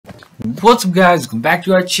What's up guys, welcome back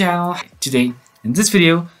to our channel. Today in this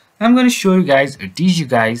video I'm going to show you guys or teach you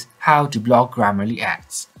guys how to block Grammarly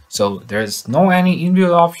ads. So there's no any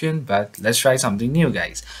inbuilt option, but let's try something new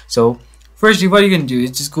guys. So firstly what you can do is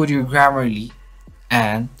just go to your Grammarly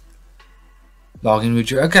and log in with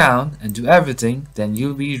your account and do everything. Then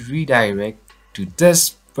you'll be redirected to this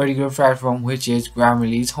particular platform, which is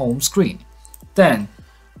Grammarly's home screen. Then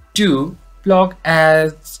to block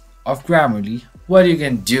ads of Grammarly, what you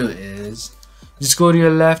can do is just go to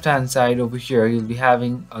your left hand side over here. You'll be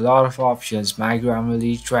having a lot of options: My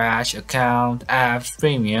Grammarly, Trash, Account, Apps,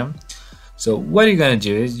 Premium. So what you're gonna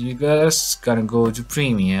do is you're just gonna go to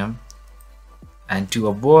Premium, and to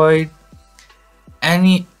avoid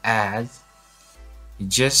any ads you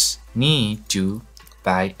just need to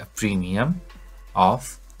buy a premium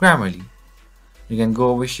of Grammarly. You can go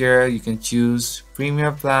over here, you can choose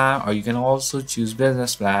Premier plan, or you can also choose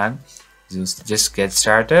Business plan. Just get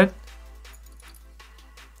started,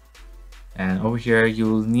 and over here you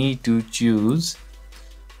will need to choose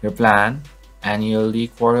your plan: annually,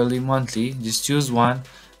 quarterly, monthly. Just choose one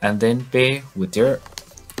and then pay with your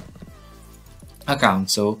account.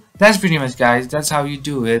 So that's pretty much guys, that's how you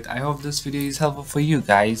do it. I hope this video is helpful for you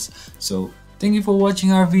guys. So thank you for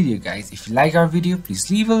watching our video guys. If you like our video, please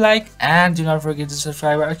leave a like and do not forget to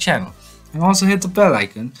subscribe our channel, and also hit the bell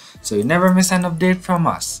icon so you never miss an update from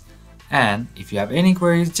us. And if you have any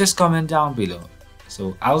queries, just comment down below.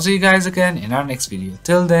 So I'll see you guys again in our next video.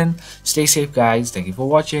 Till then, stay safe guys. Thank you for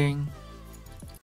watching.